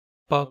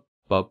Hey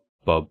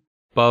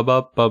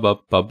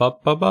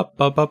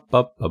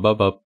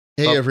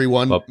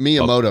everyone,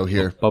 Miyamoto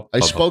here. I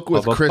spoke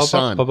with Chris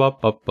on,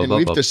 and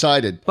we've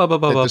decided that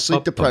the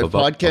Sleep Deprived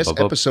Podcast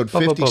episode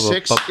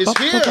 56 is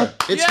here.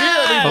 It's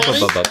here, everybody.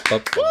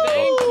 Thank you,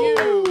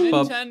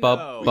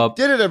 Nintendo. We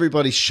did it,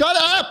 everybody. Shut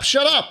up!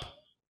 Shut up!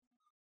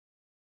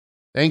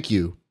 Thank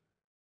you.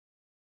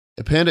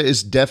 Apandah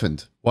is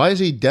deafened. Why is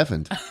he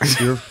deafened?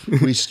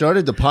 We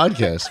started the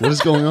podcast. What is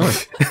going on?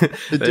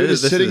 The dude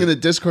is sitting in the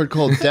Discord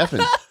called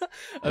deafened.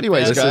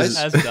 Anyways, guys.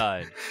 Has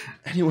died.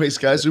 Anyways,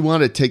 guys, we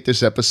want to take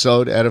this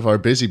episode out of our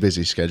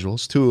busy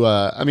schedules to,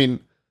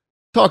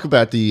 talk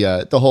about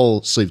the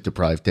whole sleep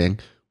deprived thing,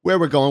 where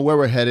we're going, where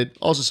we're headed,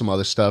 also some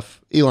other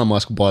stuff. Elon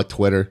Musk bought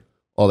Twitter,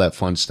 all that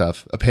fun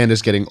stuff.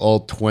 Apandah's getting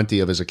all 20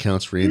 of his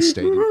accounts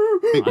reinstated.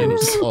 Big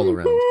news all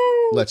around.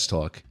 Let's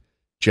talk.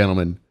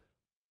 Gentlemen,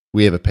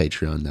 we have a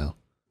Patreon now.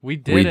 We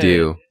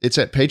do. It's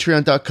at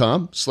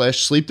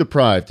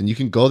patreon.com/sleepdeprived, and you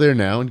can go there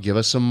now and give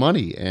us some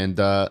money. And,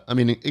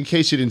 in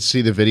case you didn't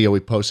see the video we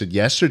posted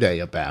yesterday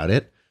about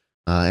it,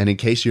 and in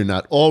case you're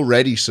not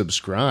already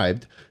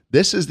subscribed,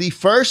 this is the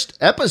first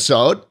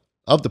episode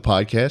of the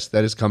podcast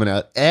that is coming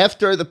out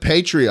after the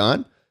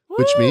Patreon,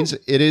 which means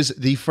it is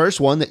the first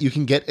one that you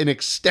can get an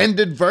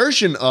extended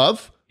version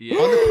of on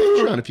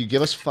the Patreon if you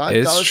give us $5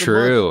 it's a month.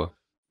 true.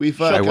 We've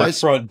Shut my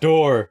front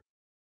door.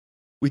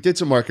 We did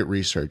some market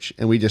research,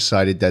 and we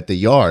decided that the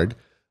Yard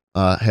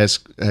has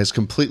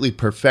completely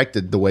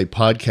perfected the way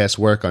podcasts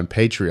work on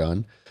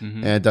Patreon.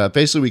 Mm-hmm. And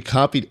basically, we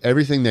copied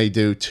everything they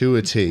do to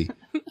a T.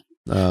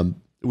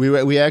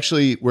 We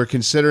actually were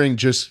considering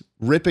just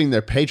ripping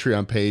their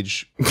Patreon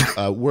page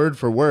word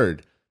for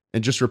word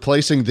and just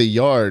replacing the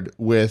Yard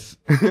with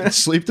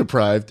Sleep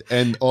Deprived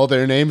and all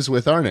their names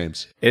with our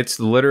names. It's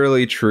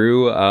literally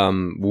true.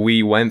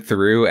 We went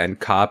through and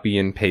copy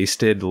and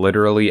pasted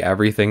literally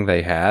everything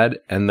they had.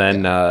 And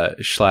then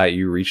jschlatt,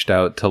 you reached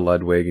out to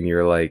Ludwig and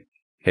you're like,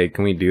 hey,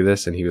 can we do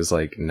this? And he was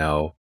like,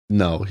 no.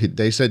 No,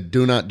 they said,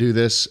 do not do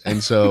this.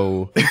 And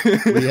so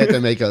we had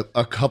to make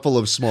a couple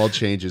of small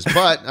changes.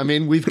 But,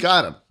 we've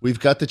got them. We've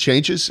got the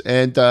changes.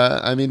 And,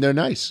 they're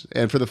nice.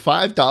 And for the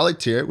 $5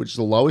 tier, which is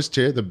the lowest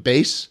tier, the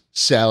base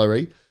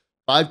salary,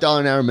 $5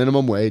 an hour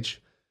minimum wage,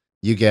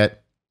 you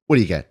get, what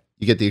do you get?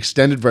 You get the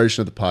extended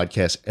version of the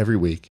podcast every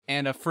week.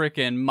 And a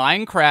freaking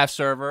Minecraft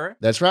server.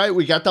 That's right.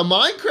 We got the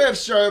Minecraft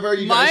server.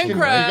 You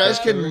guys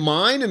can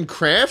mine and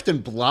craft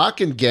and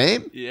block and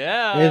game.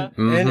 Yeah.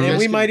 And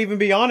we might even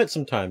be on it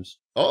sometimes.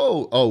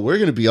 Oh, we're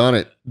going to be on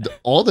it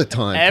all the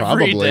time,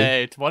 Every probably.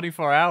 day,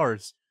 24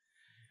 hours.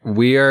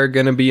 We are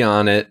going to be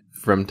on it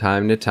from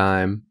time to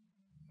time.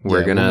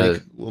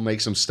 We'll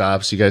make some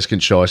stops. You guys can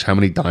show us how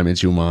many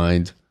diamonds you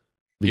mined.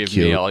 Give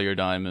me all your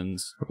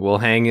diamonds. We'll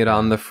hang it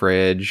on the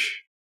fridge.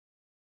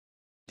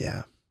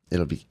 Yeah,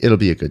 it'll be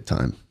a good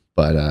time.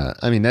 But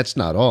that's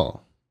not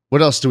all.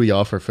 What else do we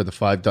offer for the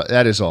 $5?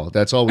 That is all.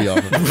 That's all we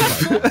offer for the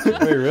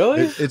 $5. Wait,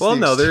 really?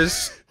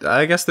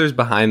 I guess there's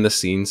behind the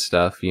scenes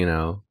stuff, you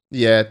know.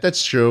 Yeah,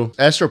 that's true.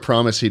 Astro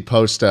promised he'd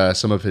post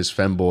some of his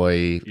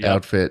femboy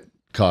outfit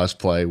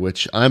cosplay,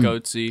 which I'm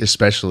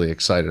especially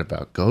excited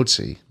about.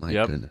 Goatsy, my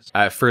goodness.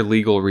 For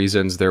legal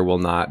reasons, there will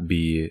not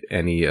be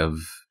any of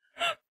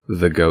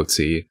the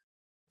Goatsy.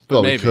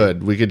 Well, maybe.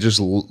 We could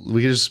just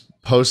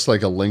post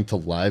like a link to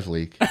Live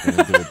Leak and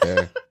we'll do it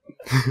there.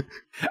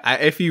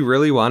 If you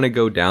really want to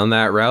go down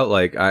that route,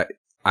 like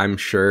I'm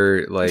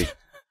sure, like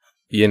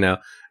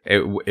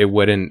it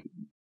wouldn't.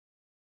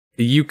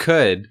 You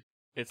could.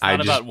 It's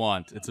not about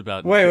want. It's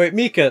about wait,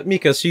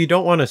 Mika. So you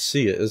don't want to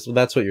see it?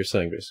 That's what you're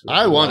saying, basically.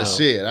 I want to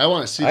see it. I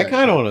want to see. I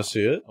kind of want to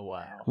see it.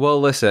 Wow.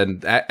 Well, listen,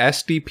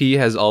 SDP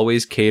has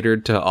always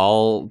catered to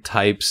all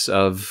types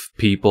of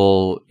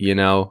people. You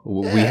know,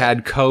 we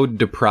had code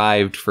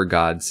deprived, for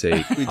God's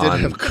sake. We did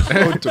have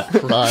code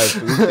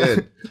deprived. We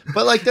did.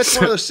 But like that's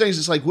one of those things.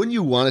 It's like, wouldn't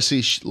you want to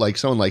see like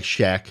someone like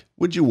Shaq?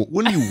 Wouldn't you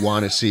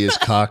want to see his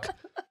cock?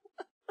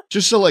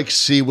 Just to like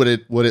see what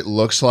it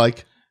looks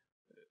like.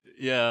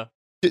 Yeah.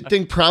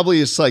 Thing probably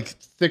is like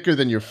thicker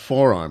than your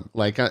forearm.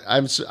 Like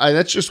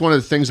that's just one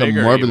of the things Bigger,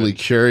 I'm morbidly even.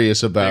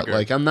 Curious about. Bigger.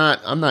 Like I'm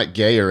not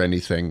gay or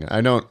anything.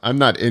 I'm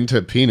not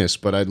into penis,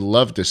 but I'd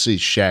love to see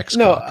Shaq's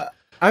cock.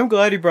 I'm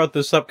glad you brought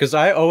this up because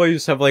I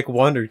always have like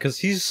wondered because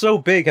he's so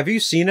big. Have you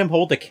seen him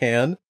hold a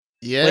can?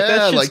 Yeah, like,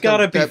 that shit's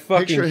gotta be that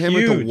fucking picture of him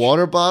huge. with the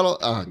water bottle.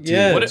 Oh, dude,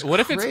 yeah. What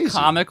if it's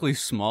comically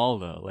small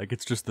though? Like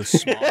it's just the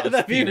smallest.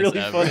 That'd be penis really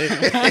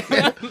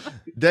ever. funny.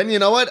 Then you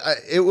know what?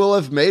 It will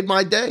have made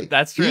my day.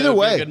 That's true. Either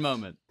way, a good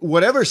moment.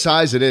 Whatever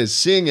size it is,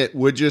 seeing it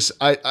would just.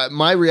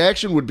 My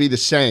reaction would be the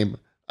same.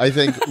 I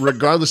think,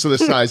 regardless of the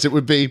size, it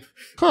would be.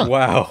 Huh.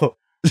 Wow.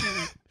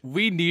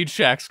 We need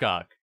Shaq's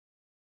cock.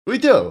 We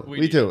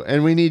do,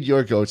 and we need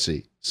your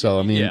goatsy.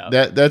 So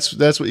that's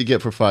what you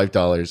get for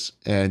 $5,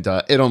 and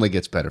it only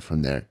gets better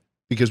from there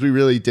because we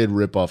really did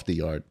rip off the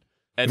Yard.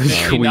 At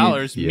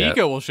 $15,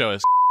 Mika will show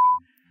us.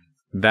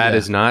 That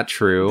is not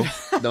true.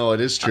 No,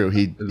 it is true.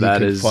 He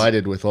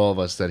confided with all of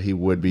us that he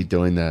would be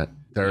doing that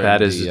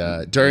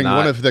during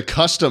one of the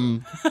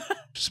custom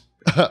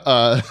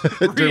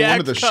during one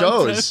of the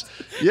shows.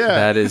 Yeah,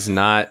 That is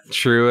not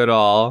true at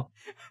all.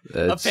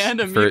 That's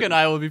Apanda, Mika, and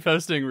I will be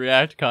posting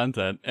React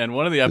content, and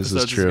one of the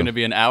episodes is true. going to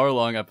be an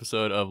hour-long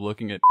episode of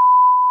looking at.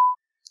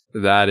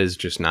 That is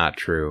just not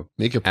true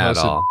Mika at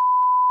posted. all.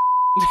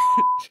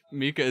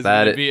 Mika is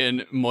That going to i- be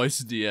in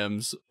moist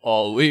DMs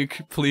all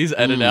week. Please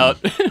edit out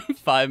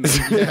 5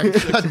 minutes.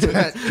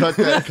 Yeah, cut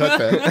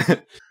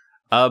that.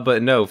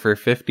 But no, for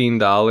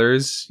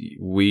 $15,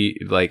 we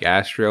like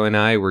Astro and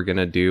I we're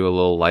gonna do a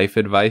little life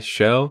advice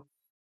show.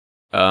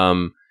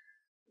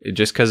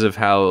 Just because of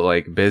how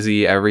like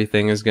busy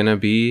everything is gonna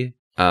be.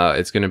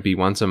 It's gonna be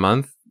once a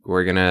month.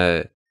 We're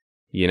gonna,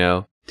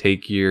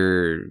 take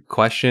your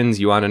questions.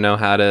 You want to know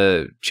how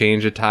to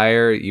change a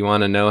tire. You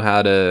want to know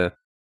how to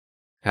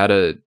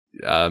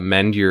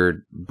mend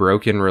your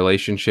broken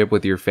relationship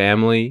with your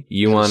family.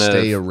 You want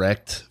stay to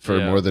erect for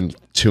more than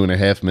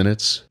 2.5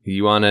 minutes.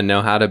 You want to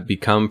know how to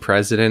become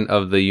president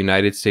of the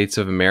United States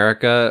of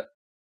America?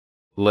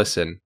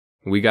 Listen,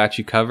 we got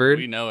you covered.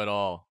 We know it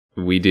all.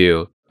 We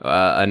do.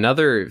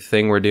 Another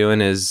thing we're doing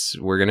is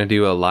we're going to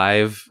do a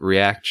live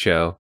React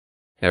show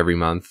every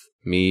month.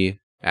 Me,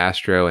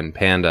 Astro, and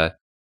Panda.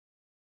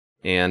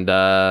 And,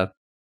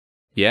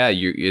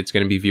 it's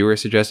going to be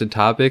viewer-suggested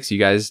topics. You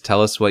guys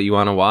tell us what you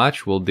want to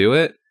watch. We'll do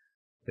it.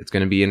 It's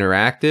going to be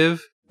interactive.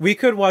 We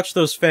could watch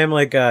those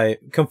Family Guy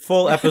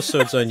full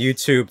episodes on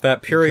YouTube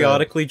that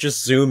periodically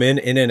just zoom in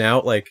and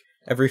out like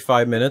every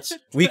 5 minutes.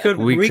 We could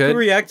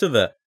react to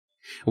that.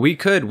 We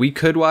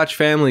could watch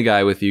Family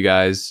Guy with you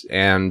guys,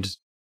 and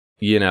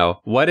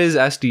what is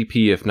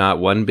SDP if not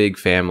one big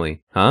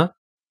family, huh?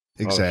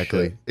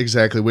 Exactly,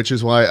 exactly. Which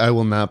is why I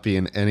will not be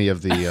in any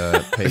of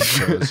the paid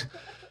shows.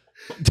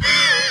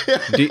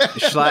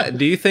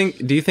 Do you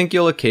think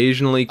you'll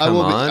occasionally come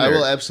on? I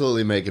will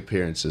absolutely make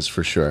appearances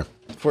for sure.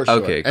 For sure.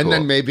 Okay, And cool.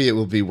 then maybe it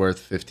will be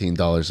worth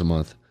 $15 a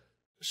month.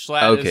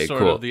 Schlatt Okay, is sort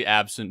cool. of the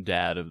absent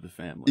dad of the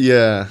family.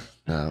 Yeah.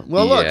 No.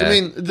 Well, look. Yeah. I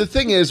mean, the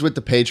thing is with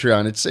the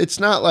Patreon, it's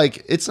not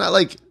like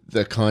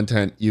the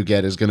content you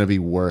get is going to be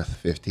worth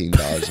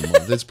 $15 a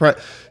month.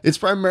 It's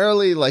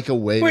primarily like a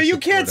way. Wait, to you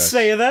support can't us.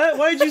 say that.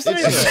 Why'd you say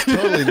It's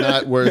that? totally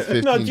not worth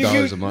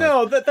 $15 a month.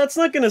 No, that's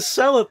not going to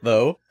sell it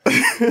though.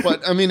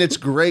 But I mean, it's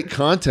great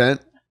content.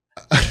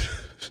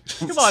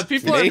 Come on,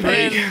 people are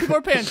paying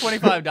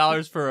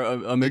 $25 for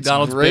a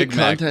McDonald's great Big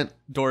Mac content.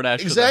 DoorDash.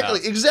 to the Exactly,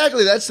 house.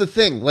 exactly. That's the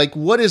thing. Like,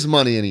 what is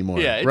money anymore?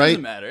 Yeah, it right?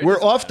 doesn't matter. It We're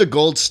doesn't off the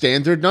gold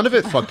standard. None of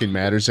it fucking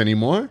matters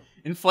anymore.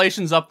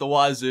 Inflation's up the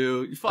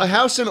wazoo. A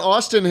house in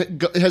Austin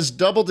has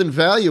doubled in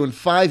value in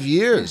 5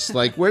 years.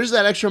 Like, where's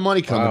that extra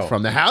money coming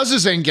from? The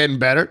houses ain't getting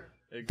better.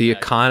 The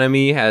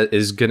economy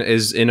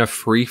is in a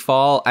free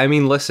fall. I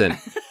mean, listen,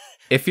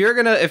 if you're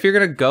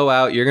gonna go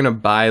out, you're gonna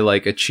buy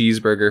like a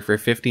cheeseburger for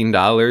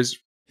 $15.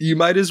 You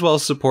might as well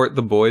support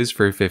the boys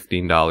for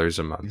 $15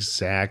 a month.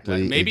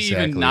 Exactly. Maybe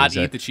even not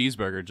eat the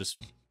cheeseburger. Just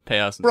pay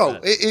us Bro,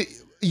 instead.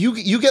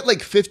 you get like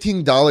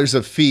 $15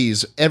 of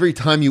fees every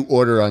time you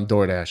order on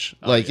DoorDash.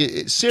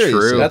 Seriously,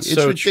 True. That's it's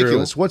so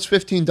ridiculous. true. What's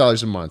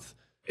 $15 a month?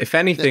 If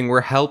anything,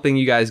 we're helping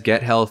you guys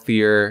get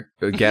healthier,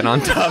 get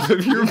on top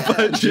of your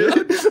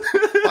budget.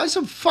 Buy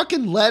some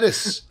fucking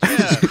lettuce.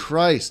 Jesus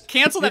Christ.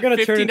 Cancel that You're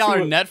gonna turn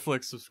 $15 into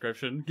Netflix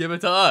subscription. Give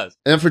it to us.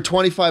 And for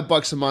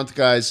 $25 a month,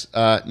 guys,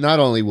 not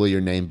only will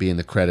your name be in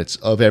the credits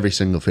of every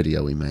single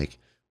video we make,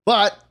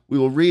 but we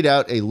will read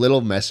out a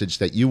little message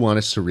that you want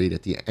us to read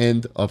at the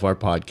end of our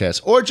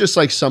podcast, or just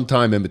like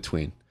sometime in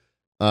between.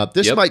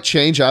 This might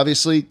change,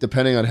 obviously,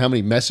 depending on how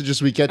many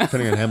messages we get,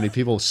 depending on how many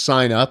people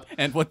sign up.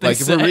 And what they Like,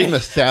 say. if we're reading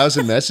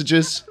 1,000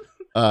 messages,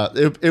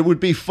 it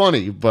would be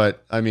funny,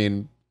 but I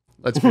mean,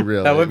 let's be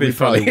real. That would be we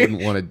probably funny.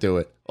 wouldn't want to do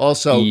it.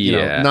 Also,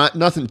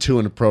 nothing too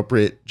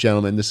inappropriate,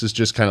 gentlemen. This is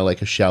just kind of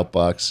like a shout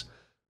box.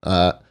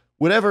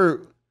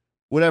 Whatever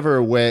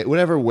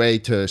way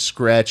to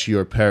scratch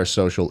your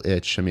parasocial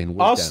itch. I mean,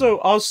 we're down.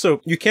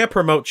 Also, you can't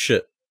promote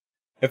shit.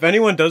 If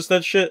anyone does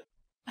that shit,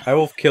 I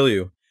will kill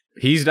you.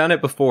 He's done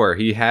it before.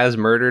 He has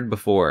murdered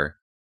before.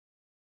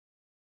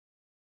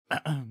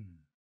 I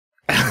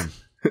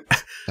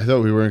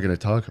thought we weren't going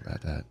to talk about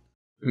that.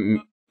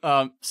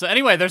 So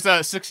anyway, there's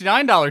a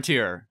 $69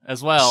 tier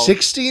as well.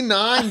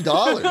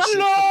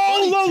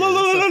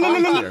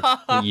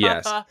 $69.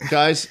 Yes.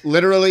 Guys,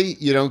 literally,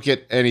 you don't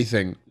get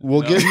anything.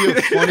 We'll give you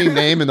a funny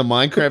name in the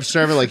Minecraft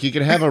server. Like, you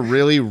can have a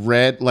really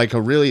red, like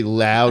a really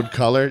loud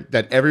color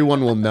that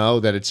everyone will know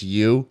that it's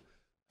you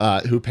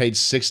who paid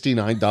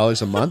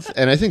 $69 a month.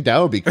 And I think that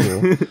would be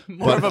cool.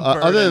 More of But a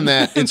burden. other than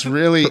that, it's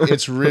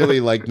really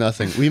like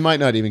nothing. We might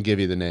not even give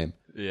you the name.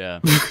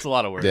 Yeah, it's a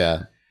lot of work.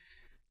 Yeah.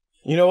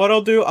 You know what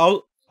I'll do?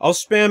 I'll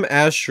spam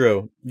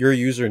Astro your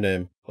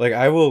username. Like,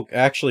 I will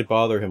actually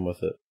bother him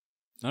with it.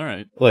 All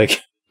right,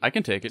 Like, I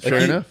can take it. Fair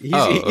enough. He's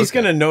okay.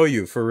 gonna know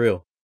you for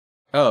real.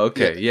 Oh,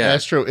 okay. Yeah.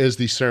 Astro is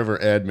the server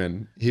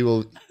admin. He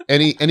will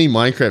any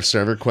Minecraft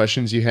server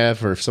questions you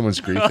have, or if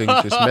someone's griefing,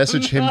 just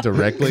message him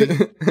directly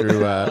through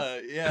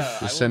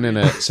just send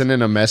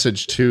in a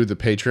message to the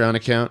Patreon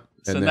account,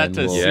 Send and that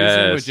then to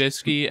Yes.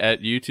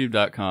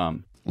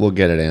 SusanWojcicki@youtube.com. we'll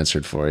get it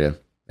answered for you.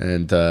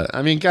 And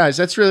I mean, guys,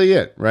 that's really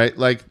it, right?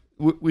 Like,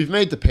 we've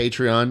made the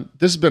Patreon.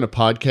 This has been a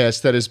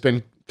podcast that has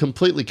been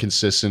completely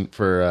consistent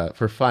for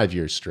 5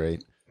 years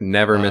straight.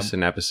 Never missed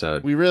an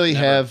episode. We really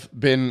have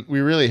been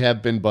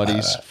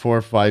buddies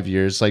for 5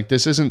 years. Like,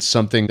 this isn't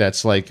something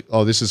that's like,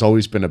 oh, this has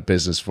always been a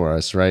business for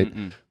us, right?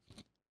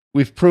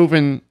 We've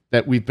proven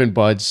that we've been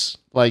buds.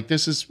 Like,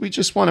 we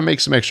just want to make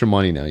some extra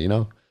money now, you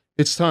know?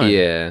 It's time.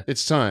 Yeah.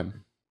 It's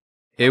time.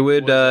 It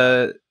would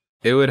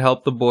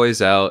help the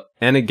boys out.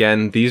 And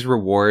again, these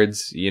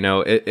rewards, you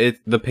know, the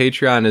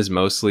Patreon is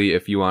mostly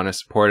if you want to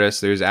support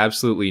us. There's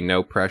absolutely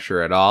no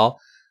pressure at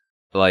all.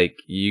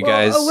 Like, you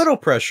guys... A little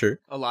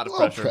pressure. A lot of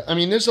pressure. I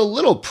mean, there's a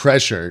little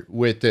pressure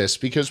with this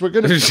because we're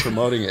going to be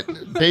promoting it,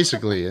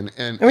 basically, and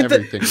I mean,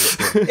 everything.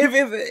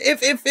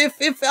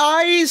 If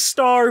I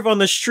starve on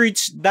the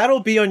streets, that'll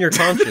be on your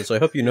conscience. I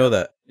hope you know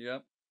that.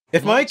 Yep.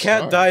 If my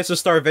cat dies of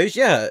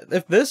starvation, yeah,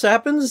 if this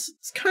happens,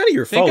 it's kind of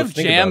your fault. Think of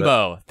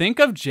Jambo. Think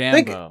of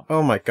Jambo.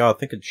 Oh my god,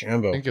 think of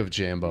Jambo. Think of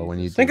Jambo when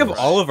you think of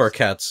all of our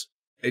cats.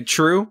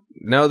 True.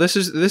 No, this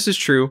is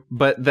true.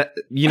 But that,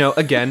 you know,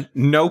 again,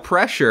 no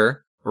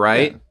pressure.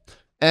 Right. Yeah.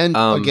 And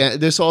again,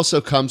 this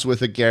also comes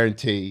with a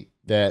guarantee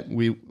that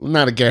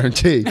not a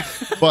guarantee,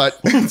 but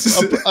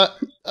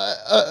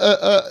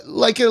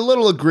like a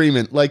little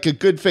agreement, like a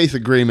good faith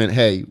agreement.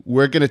 Hey,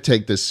 we're going to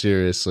take this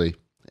seriously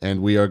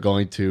and we are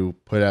going to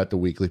put out the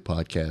weekly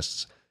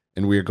podcasts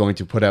and we are going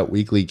to put out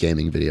weekly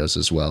gaming videos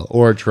as well,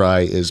 or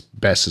try as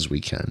best as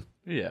we can.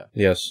 Yeah.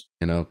 Yes.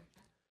 You know,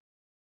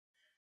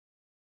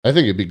 I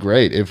think it'd be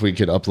great if we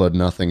could upload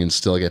nothing and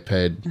still get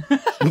paid.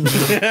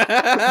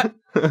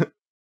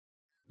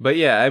 But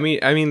yeah, I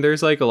mean,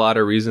 there's like a lot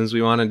of reasons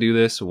we want to do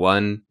this.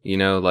 One, you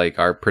know, like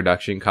our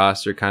production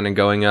costs are kind of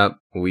going up.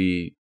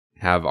 We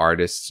have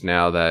artists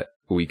now that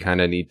we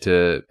kind of need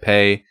to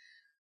pay.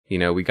 You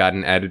know, we got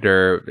an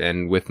editor,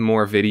 and with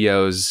more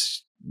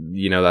videos,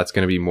 you know, that's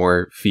going to be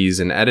more fees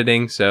in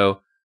editing.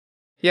 So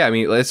yeah, I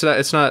mean,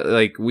 it's not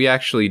like we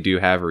actually do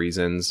have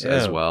reasons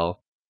as well.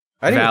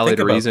 I didn't Valid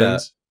think about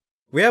reasons.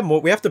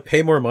 That. We have to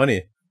pay more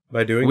money.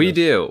 By doing we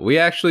do. We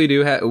actually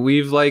do have.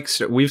 We've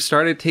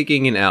started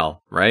taking an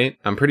L, right?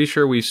 I'm pretty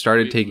sure we've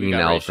started taking an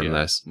L ratioed. from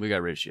this. We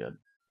got ratioed.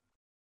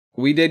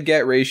 We did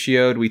get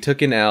ratioed. We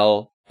took an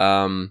L.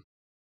 So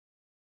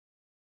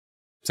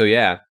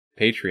yeah,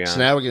 Patreon. So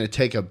now we're gonna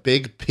take a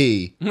big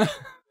P.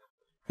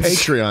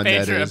 Patreon,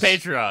 that is.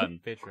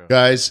 Patreon.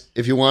 Guys,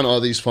 if you want all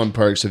these fun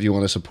perks, if you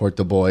want to support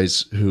the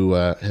boys who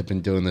have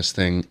been doing this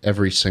thing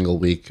every single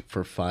week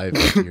for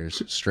 5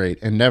 years straight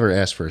and never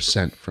asked for a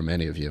cent from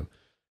any of you,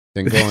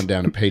 then go on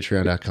down to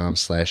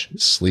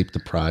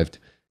patreon.com/sleepdeprived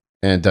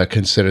and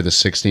consider the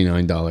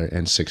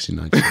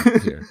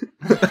 $69.69 here.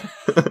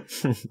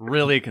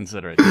 Really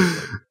consider it.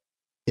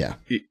 Yeah.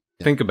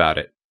 Think about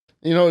it.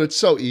 You know, it's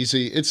so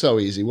easy. It's so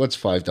easy. What's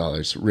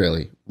 $5?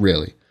 Really?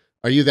 Really?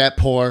 Are you that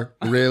poor?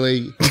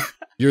 Really?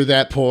 You're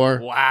that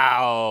poor?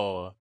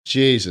 Wow.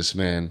 Jesus,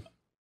 man.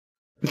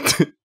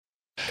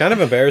 Kind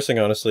of embarrassing,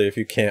 honestly, if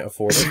you can't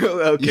afford it.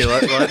 Okay,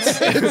 let's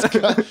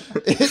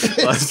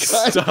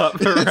stop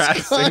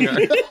harassing our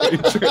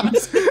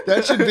patrons.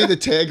 That should be the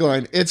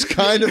tagline. It's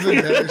kind of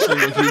embarrassing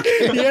if you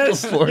can't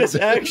afford it.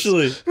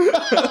 Actually.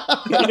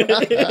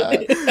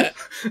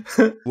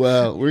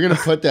 Well, we're going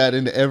to put that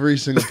into every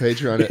single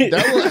Patreon.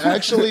 That will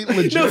actually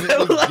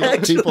legitimately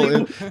get people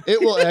in. It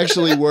will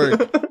actually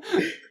work.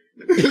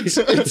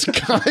 It's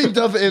kind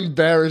of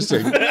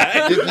embarrassing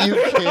if you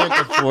can't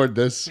afford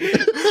this.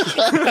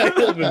 Kind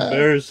of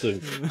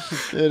embarrassing.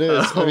 It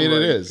is. I mean,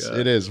 it is. God.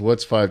 It is.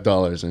 What's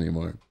 $5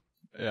 anymore?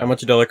 Yeah. How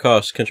much $1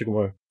 costs? Kendrick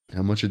Lamar.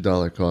 How much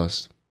 $1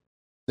 cost?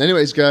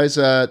 Anyways, guys,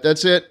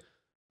 that's it.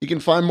 You can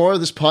find more of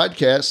this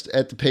podcast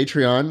at the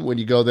Patreon when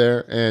you go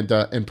there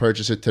and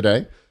purchase it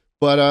today.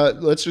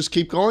 But let's just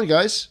keep going,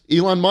 guys.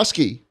 Elon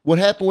Muskie. What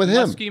happened with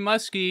him?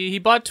 Muskie. He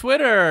bought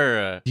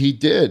Twitter. He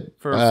did.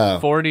 For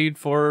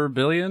 $44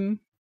 billion,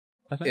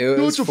 I think.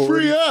 It's a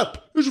free app.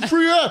 It's a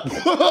free app.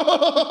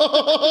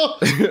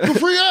 It's a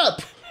free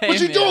app. What's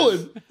he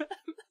doing?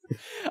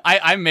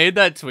 I made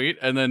that tweet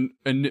and then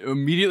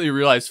immediately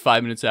realized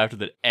 5 minutes after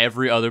that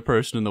every other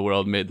person in the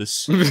world made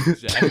this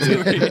exact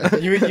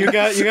tweet. you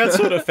got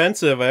so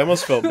defensive. I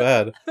almost felt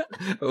bad.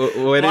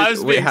 I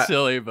was being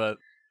silly, but...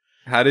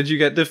 How did you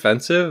get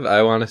defensive?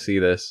 I want to see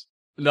this.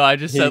 No, I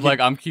just said,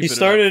 I'm keeping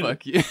it up.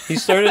 Fuck you. He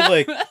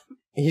started,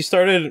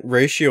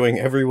 ratioing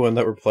everyone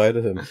that replied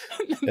to him.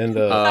 And,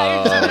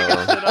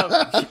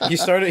 he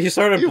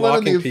started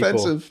blocking people.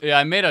 Offensive. Yeah,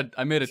 I made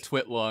a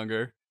twit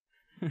longer.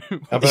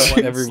 About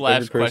every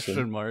 /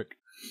 person. mark.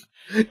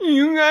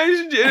 You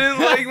guys didn't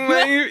like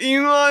my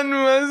Elon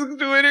Musk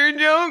Twitter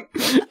joke?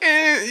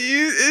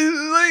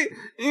 It's like,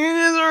 you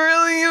just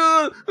really...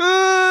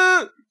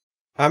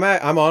 I'm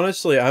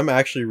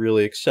actually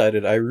really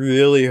excited. I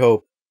really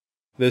hope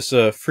this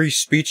free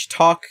speech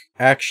talk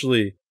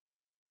actually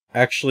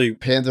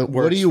Panda,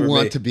 what do you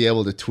want to be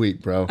able to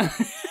tweet, bro?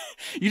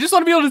 You just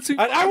want to be able to tweet.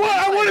 I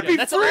want to be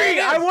free.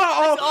 I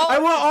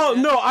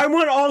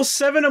want all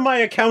 7 of my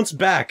accounts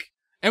back.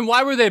 And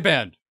why were they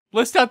banned?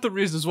 List out the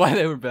reasons why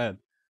they were banned.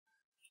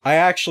 I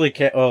actually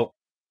can't. Well,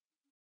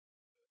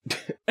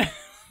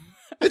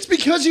 It's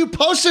because you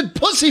posted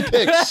pussy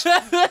pics.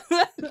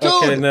 Dude,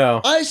 okay,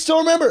 no. I still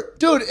remember,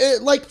 dude.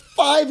 Like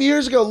 5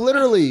 years ago,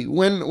 literally,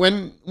 when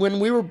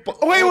we were.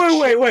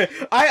 Wait.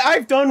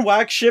 I've done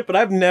whack shit, but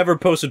I've never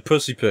posted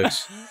pussy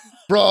pics.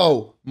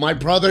 Bro, my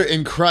brother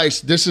in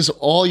Christ, this is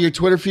all your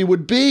Twitter feed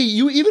would be.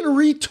 You even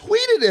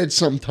retweeted it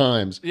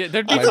sometimes. Yeah,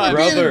 there'd be I remember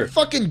being brother. in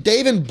fucking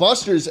Dave and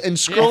Buster's and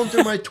scrolling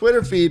through my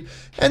Twitter feed,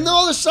 and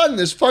all of a sudden,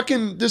 this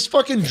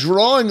fucking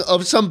drawing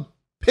of some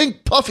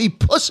pink puffy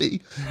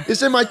pussy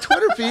is in my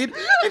Twitter feed,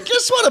 and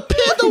guess what? A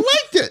panda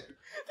liked it,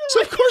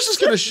 so of course it's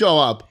gonna show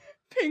up.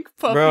 Pink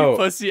puppy Bro.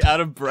 pussy out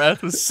of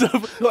breath was so.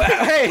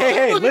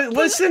 Hey!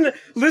 Listen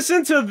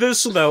to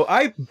this though.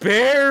 I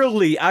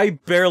barely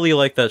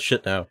like that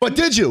shit now. But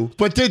did you?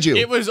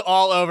 It was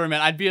all over, man.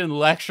 I'd be in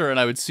lecture and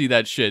I would see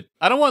that shit.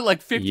 I don't want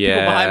like 50 people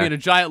behind me in a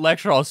giant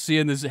lecture all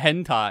seeing this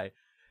hentai.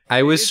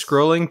 I was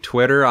scrolling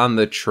Twitter on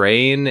the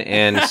train,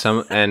 and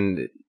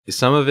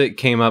some of it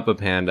came up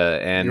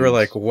Apanda, and You were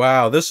like,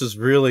 "Wow, this is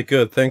really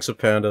good. Thanks,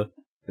 Apanda."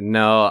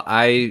 no,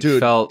 I Dude,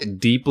 felt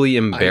deeply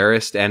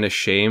embarrassed and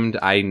ashamed.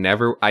 I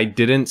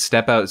didn't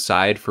step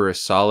outside for a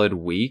solid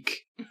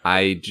week.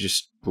 I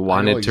just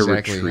wanted to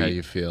exactly retreat. how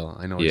you feel.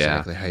 I know Yeah.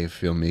 exactly how you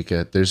feel,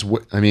 Mika.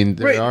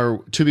 There are,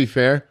 to be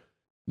fair,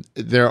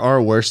 there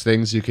are worse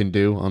things you can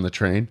do on the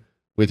train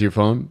with your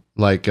phone.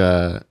 Like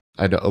I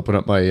had to open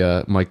up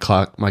my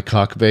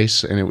cock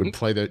base, and it would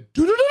play the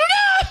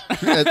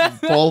at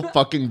full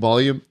fucking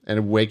volume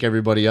and wake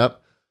everybody up.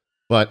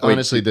 But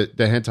honestly, the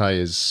hentai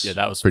is Yeah,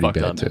 that was pretty fucked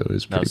bad up, too. man. It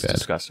was That pretty was bad.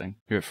 disgusting.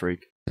 You're a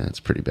freak. Yeah, it's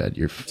pretty bad.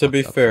 You're To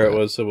be fucked up fair, for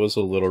it was a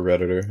little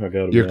redditor. I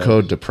gotta. You're be code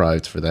honest.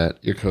 deprived for that.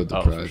 You're code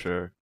Oh, deprived. for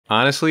sure.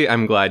 Honestly,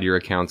 I'm glad your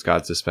accounts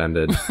got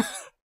suspended.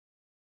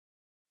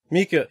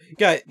 Mika,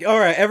 guy. All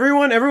right,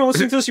 everyone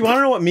listening to this. You want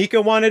to know what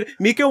Mika wanted?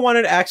 Mika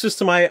wanted access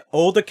to my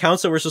old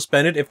accounts that were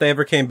suspended if they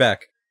ever came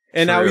back.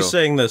 And now he's True.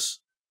 saying this.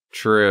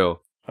 True.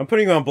 I'm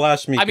putting you on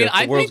blast, Mika. I mean, the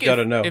I world's think got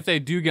to know. if they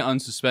do get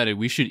unsuspended,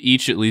 we should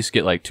each at least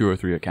get like 2 or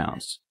 3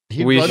 accounts.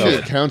 He'd We run the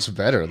should. accounts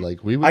better.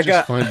 Like we would I just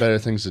got- find better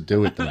things to do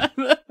with them.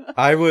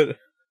 I would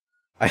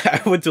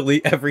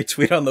delete every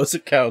tweet on those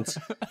accounts.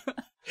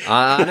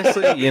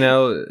 Honestly,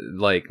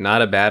 like,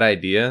 not a bad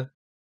idea.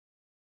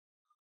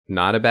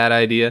 Not a bad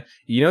idea.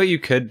 You know what you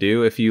could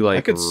do if you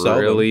I could sell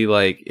really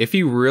if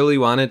you really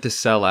wanted to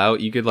sell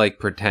out, you could like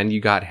pretend you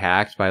got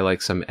hacked by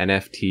like some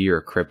NFT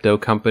or crypto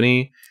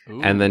company,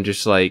 Ooh. and then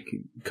just like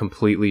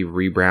completely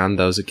rebrand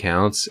those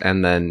accounts,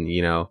 and then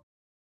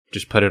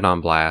just put it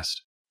on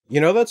blast.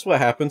 That's what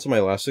happened to my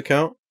last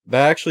account.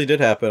 That actually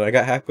did happen. I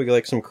got hacked by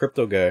like some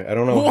crypto guy. I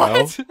don't know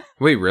What? how.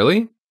 Wait,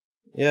 really?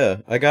 Yeah,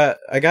 I got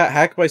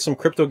hacked by some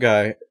crypto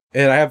guy,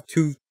 and I have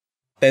 2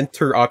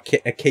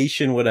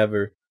 authentication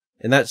whatever,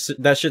 and that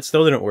shit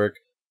still didn't work.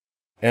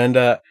 And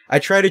I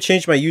tried to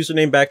change my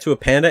username back to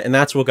Apanda, and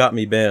that's what got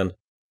me banned.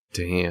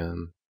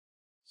 Damn.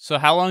 So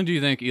how long do you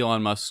think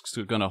Elon Musk's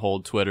gonna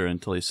hold Twitter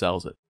until he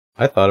sells it?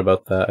 I thought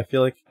about that. I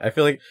feel like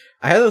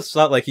I had this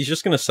thought like he's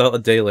just gonna sell it a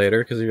day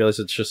later because he realized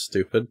it's just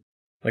stupid.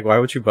 Like, why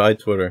would you buy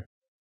Twitter?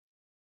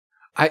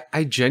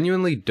 I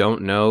genuinely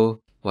don't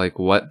know like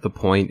what the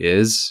point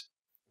is.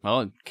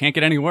 Well, it can't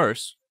get any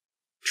worse.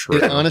 True.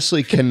 It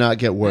honestly cannot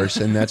get worse,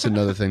 and that's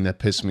another thing that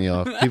pissed me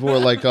off. People were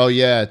like, "Oh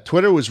yeah,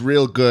 Twitter was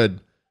real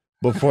good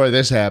before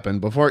this happened.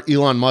 Before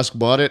Elon Musk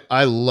bought it,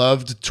 I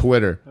loved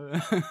Twitter."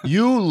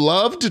 You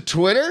loved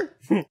Twitter?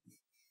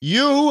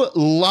 You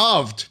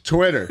loved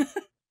Twitter.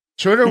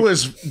 Twitter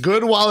was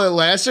good while it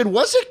lasted.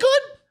 Was it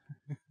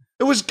good?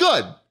 It was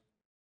good.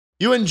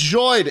 You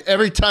enjoyed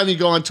every time you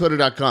go on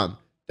Twitter.com.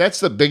 That's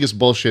the biggest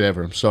bullshit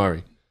ever. I'm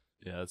sorry.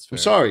 Yeah, that's fair.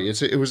 I'm sorry.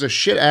 It was a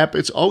shit app.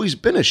 It's always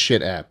been a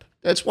shit app.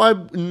 That's why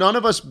none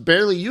of us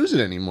barely use it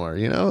anymore.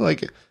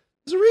 Like,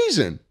 there's a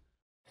reason.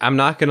 I'm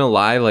not gonna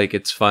lie, like,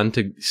 it's fun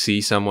to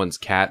see someone's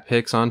cat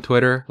pics on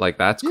Twitter. Like,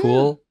 that's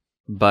cool.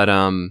 But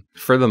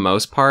for the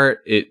most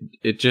part,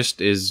 it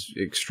just is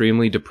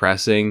extremely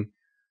depressing.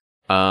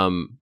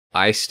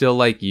 I still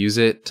like use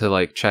it to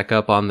like check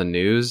up on the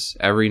news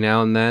every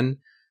now and then.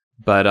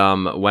 But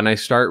when I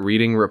start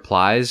reading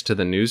replies to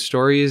the news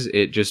stories,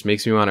 it just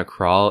makes me want to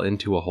crawl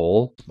into a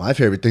hole. My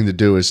favorite thing to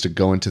do is to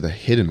go into the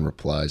hidden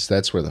replies.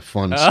 That's where the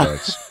fun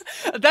starts.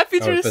 That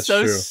feature is that's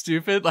so true.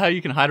 stupid, how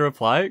you can hide a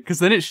reply, because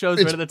then it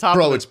shows right at the top.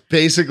 Bro, of it's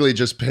basically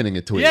just pinning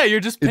a tweet. Yeah, you're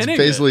just pinning It's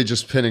basically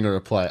just pinning a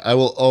reply. I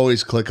will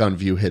always click on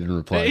view hidden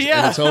replies. Yeah.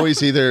 And it's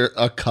always either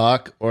a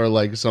cock or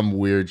like some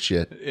weird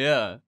shit.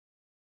 Yeah.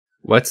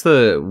 What's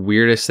the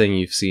weirdest thing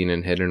you've seen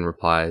in hidden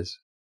replies?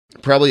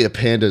 Probably a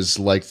panda's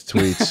liked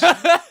tweets.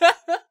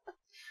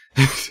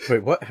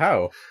 Wait, what?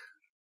 How?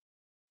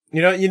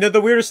 You know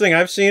the weirdest thing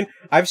I've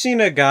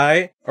seen a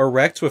guy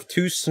erect with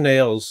 2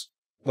 snails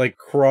like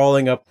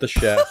crawling up the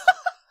shaft.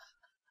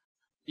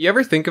 You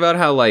ever think about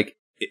how like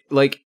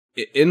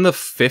in the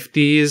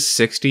 50s,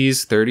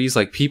 60s, 30s,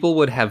 like people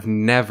would have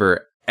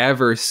never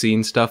ever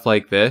seen stuff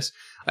like this?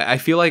 I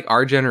feel like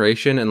our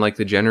generation and like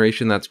the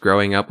generation that's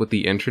growing up with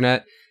the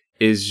internet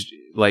is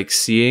like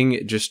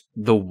seeing just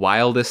the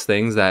wildest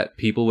things that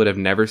people would have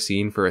never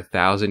seen for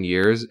 1,000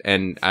 years,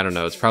 and I don't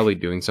know, it's probably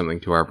doing something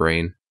to our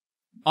brain.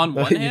 On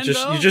one hand,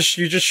 though, you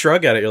just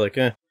shrug at it. You're like,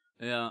 eh.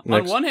 Yeah.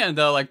 Next. On one hand,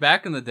 though, like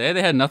back in the day,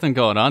 they had nothing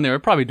going on. They were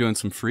probably doing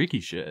some freaky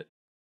shit.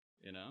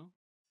 You know,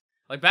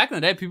 like back in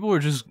the day, people were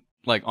just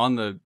like on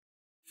the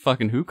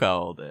fucking hookah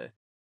all day,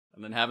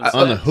 and then having sex.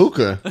 On the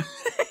hookah.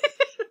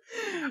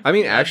 I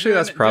mean, actually,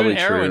 that's probably doing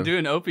heroin,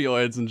 true. Doing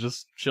opioids and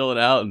just chilling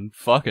out and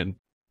fucking.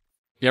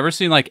 You ever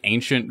seen like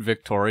ancient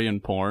Victorian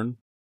porn?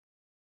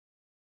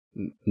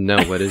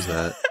 No, what is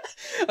that?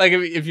 Like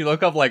if you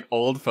look up like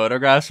old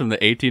photographs from the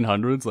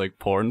 1800s, like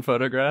porn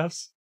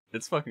photographs,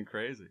 it's fucking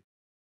crazy.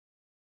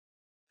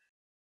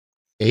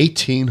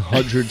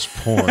 1800s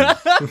porn.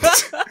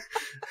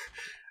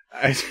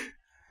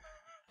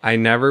 I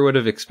never would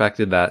have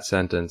expected that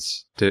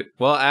sentence to.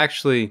 Well,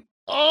 actually.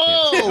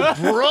 Oh,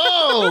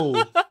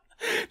 bro!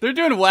 They're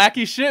doing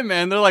wacky shit,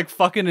 man. They're like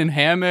fucking in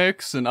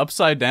hammocks and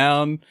upside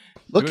down.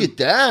 Look at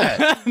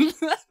that.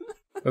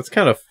 That's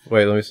kind of.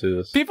 Wait, let me see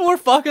this. People are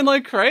fucking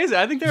like crazy.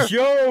 I think they're.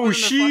 Yo,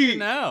 she.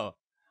 Now.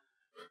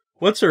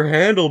 What's her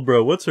handle,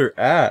 bro? What's her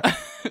at?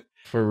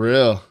 For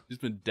real. She's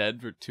been dead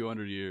for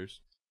 200 years.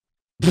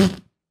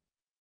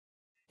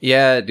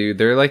 Yeah, dude,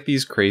 there are like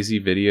these crazy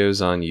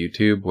videos on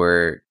YouTube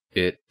where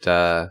it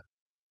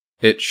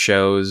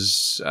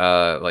shows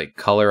like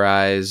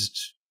colorized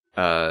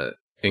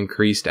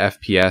increased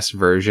FPS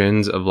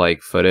versions of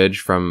like footage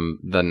from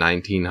the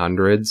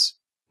 1900s.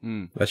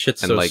 That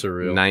shit's and so like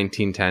surreal.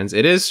 1910s.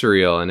 It is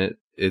surreal, and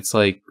it's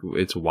like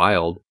it's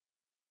wild.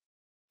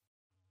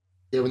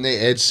 Yeah, when they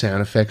add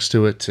sound effects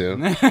to it too.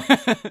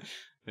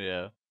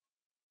 Yeah.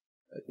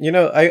 You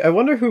know, I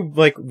wonder who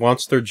like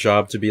wants their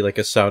job to be like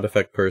a sound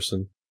effect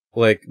person.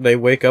 Like they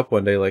wake up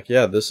one day like,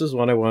 yeah, this is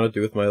what I want to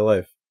do with my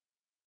life.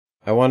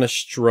 I want to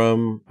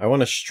strum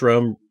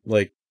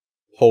like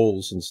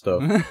poles and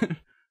stuff.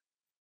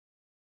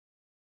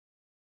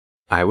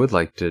 I would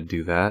like to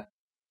do that.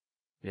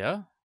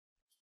 Yeah.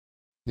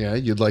 Yeah,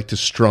 you'd like to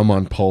strum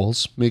on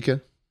poles,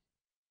 Mika?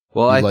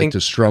 Well, You'd I like think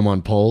to strum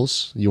on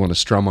poles? You want to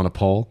strum on a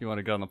pole? You want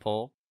to get on the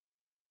pole?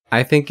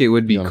 I think it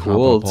would be You wanna hop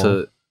cool on a pole?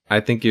 to. I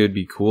think it would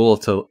be cool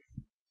to.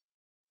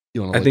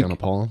 You want to I lick think- on a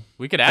pole?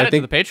 We could add it to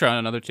the Patreon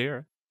another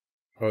tier.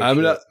 Oh, I'm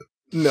shit. not.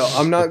 No,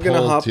 I'm not The gonna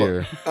pole hop.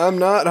 tier. I'm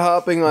not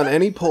hopping on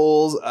any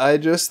poles. I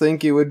just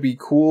think it would be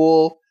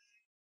cool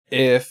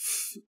if.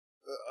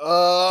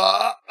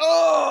 That's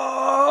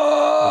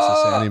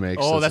the sound he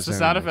makes. Oh, that's the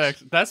sound he makes.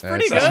 effect. That's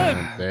pretty the good.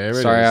 sound. There it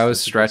Sorry, is. I was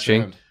That's a good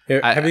stretching. sound.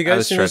 Here, have you I guys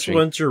was seen this stretching.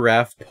 one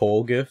giraffe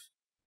pole gif?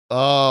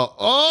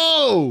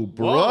 Oh,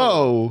 bro.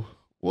 Whoa.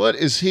 What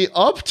is he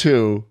up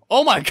to?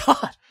 Oh my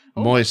god.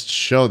 Oh. Moist,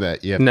 show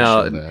that. You have to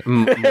No, show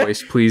that.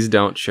 Moist, please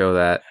don't show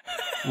that.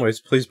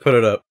 Moist, please put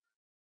it up.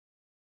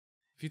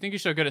 If you think you're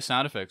so good at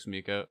sound effects,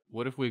 Mika,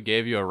 what if we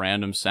gave you a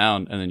random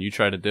sound and then you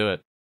try to do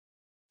it?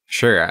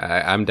 Sure,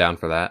 I'm down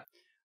for that.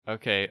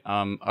 Okay,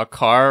 a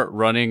car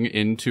running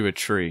into a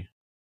tree.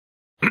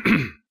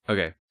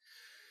 Okay.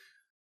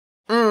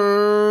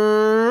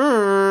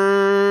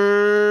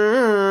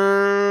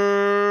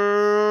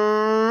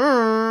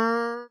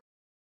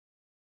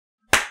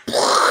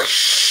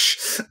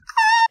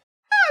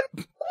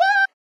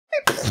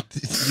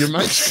 Your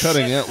mic's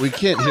cutting out. We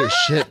can't hear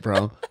shit,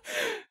 bro.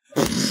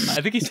 I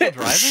think he's still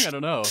driving. I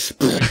don't know.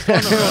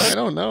 I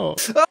don't know.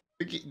 I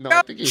think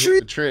he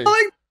hit the tree.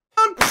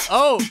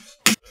 Oh.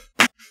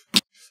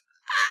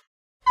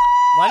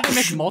 Why did he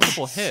make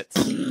multiple hits?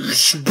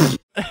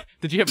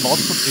 Did you hit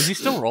multiple? Is he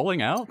still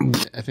rolling out?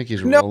 I think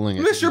he's No, rolling.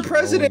 I think Mr. he's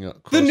President, rolling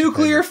up the close to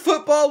nuclear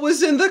football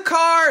was in the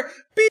car.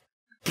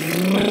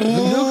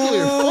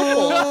 nuclear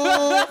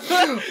football.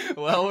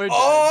 Well, we're done.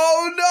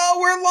 Oh no,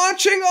 we're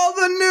launching all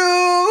the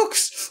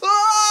nukes!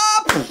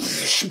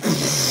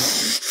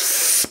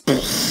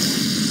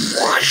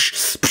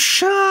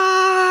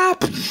 Ah,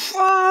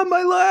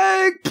 my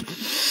leg!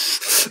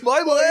 My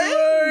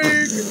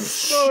leg!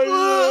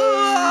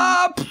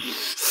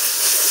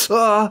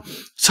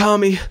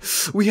 Tommy,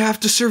 we have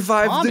to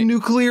survive Tommy? the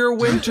nuclear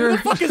winter. Who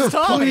the fuck is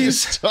Tommy?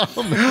 Please.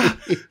 Tommy.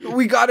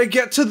 We gotta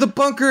get to the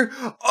bunker.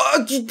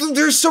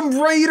 There's some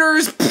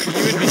raiders. You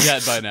would be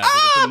dead by now,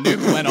 dude. If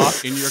a nuke went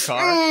off in your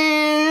car.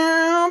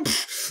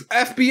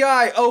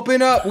 FBI,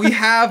 open up. We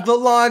have the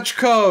launch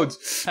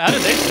codes. How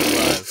did they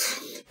survive?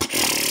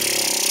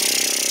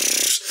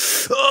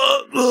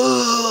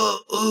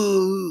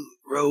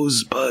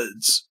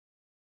 Rosebuds.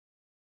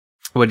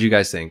 What do you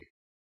guys think?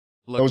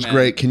 Look, That was man,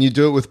 great. Can you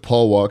do it with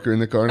Paul Walker in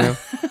the car now?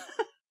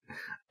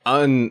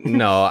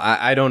 No,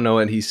 I don't know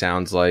what he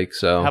sounds like,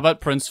 so. How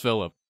about Prince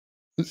Philip?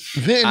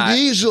 Vin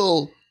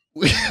Diesel.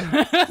 We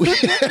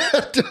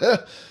have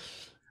to.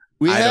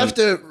 We I have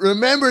to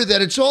remember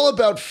that it's all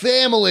about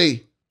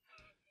family.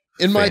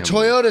 In my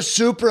Family. Toyota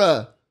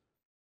Supra.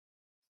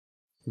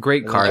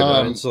 Great car,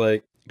 though. It's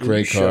like,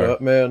 Great shut car.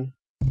 up, man.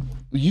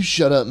 Will you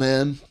shut up,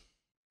 man?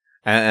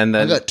 And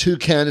I then got 2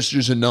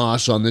 canisters of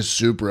NOS on this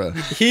Supra.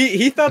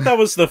 He thought that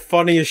was the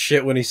funniest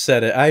shit when he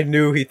said it. I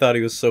knew he thought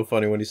he was so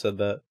funny when he said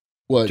that.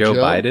 What, Joe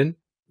Biden.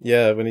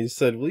 Yeah, when he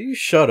said, "Will you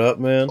shut up,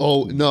 man?"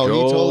 Oh no,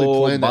 he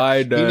totally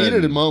planned that. He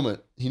needed a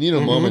moment. He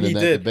needed a moment in that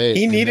debate.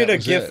 He needed a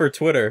GIF for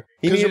Twitter.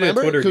 Because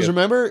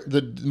remember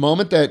the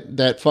moment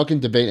that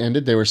fucking debate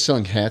ended, they were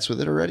selling hats with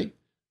it already.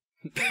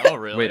 Oh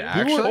really? Wait,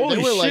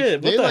 actually,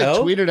 they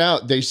tweeted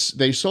out they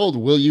sold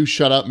 "Will You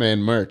Shut Up,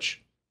 Man"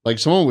 merch. Like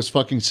someone was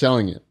fucking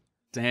selling it.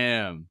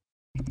 Damn.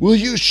 Will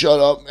you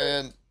shut up,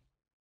 man?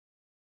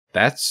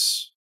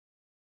 That's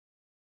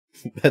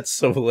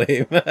so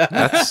lame.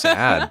 That's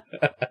sad.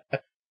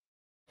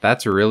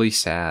 That's really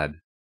sad.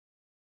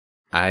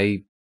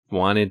 I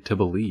wanted to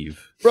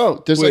believe.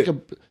 Bro, there's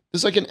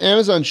like an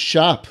Amazon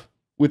shop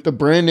with the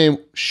brand name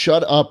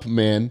 "Shut Up,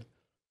 Man."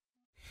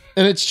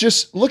 And it's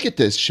just, look at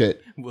this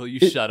shit.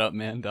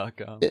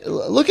 WillYouShutUpMan.com.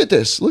 Look at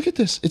this. Look at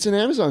this. It's an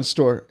Amazon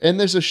store. And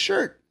there's a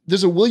shirt.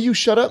 There's a Will You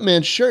Shut Up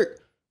Man shirt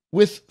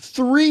with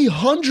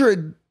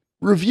 300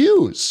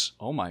 reviews.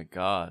 Oh my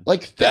God.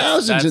 Like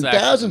thousands and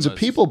thousands of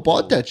people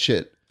bought that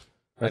shit.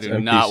 I do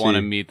not want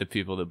to meet the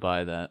people that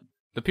buy that.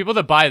 The people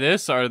that buy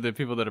this are the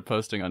people that are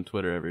posting on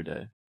Twitter every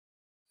day.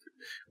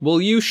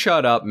 Will you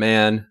shut up,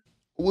 man?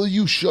 Will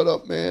you shut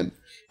up, man?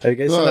 Have you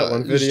guys seen that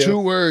one video? There's 2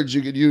 words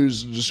you could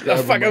use to describe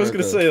fuck, America. I was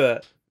going to say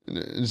that.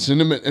 That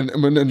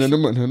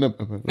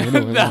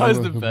was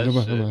the best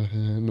shit.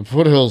 In the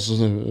foothills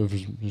of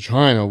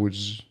China, which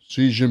is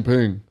Xi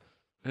Jinping.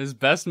 His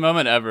best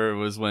moment ever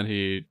was when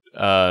he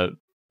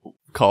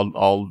called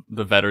all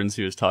the veterans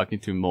he was talking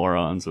to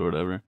morons or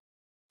whatever.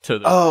 To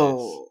the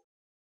face.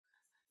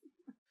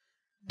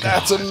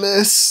 That's a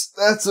miss.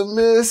 That's a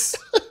miss.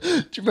 Do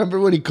you remember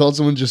when he called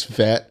someone just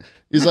fat?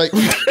 He's like,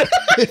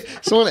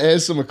 someone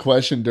asked him a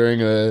question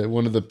during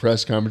one of the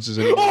press conferences.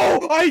 And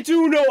I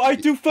do know. I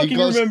do fucking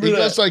remember that. He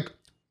goes like,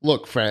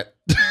 look, fat.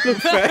 Look,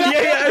 fat.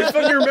 Yeah, I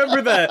fucking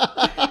remember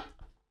that.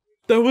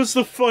 That was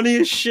the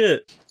funniest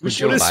shit. What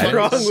is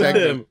wrong with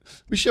him?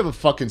 We should have a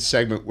fucking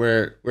segment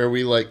where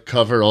we like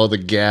cover all the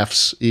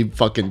gaffes he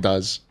fucking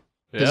does.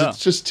 Because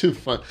it's just too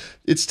fun.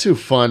 It's too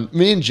fun.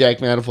 Me and Jack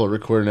Manifold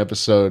recorded an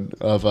episode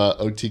of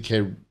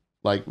OTK.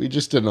 Like, we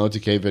just did an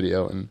OTK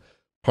video, and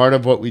part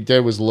of what we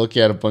did was look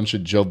at a bunch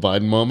of Joe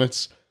Biden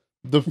moments.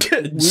 We were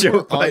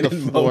on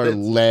the floor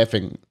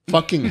laughing,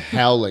 fucking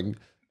howling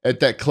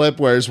at that clip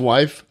where his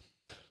wife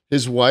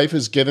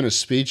is giving a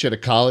speech at a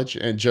college,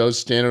 and Joe's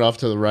standing off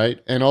to the right,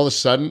 and all of a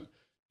sudden,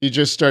 he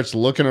just starts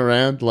looking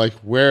around like,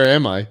 where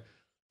am I?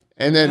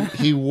 And then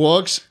he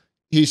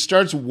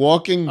starts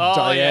walking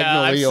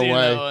diagonally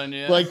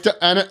away. Like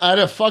at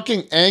a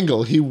fucking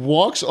angle. He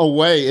walks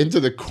away into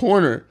the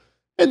corner,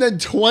 and then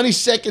 20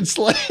 seconds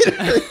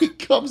later, he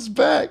comes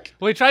back.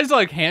 Well, he tries to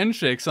like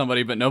handshake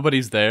somebody, but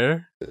nobody's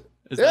there.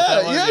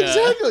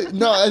 Exactly.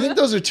 No, I think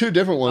those are 2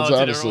 different ones,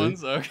 honestly. 2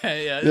 different ones?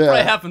 Okay, yeah. It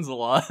probably happens a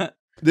lot.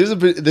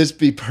 This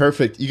be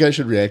perfect. You guys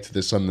should react to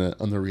this on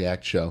the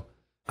React show.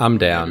 I'm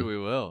down. Maybe we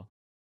will.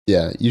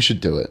 Yeah, you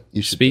should do it.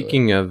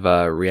 Speaking of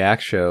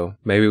React show,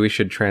 maybe we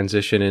should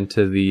transition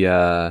into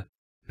the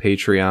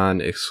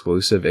Patreon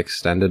exclusive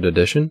extended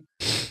edition.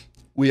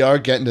 We are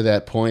getting to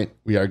that point.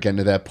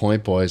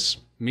 Boys.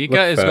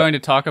 Mika is going to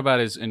talk about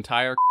his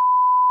entire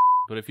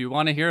but if you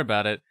want to hear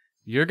about it,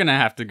 you're going to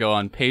have to go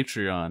on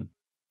Patreon.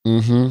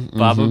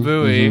 Baba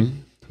Booey.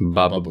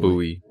 Baba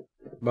Booey.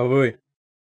 Baba Booey.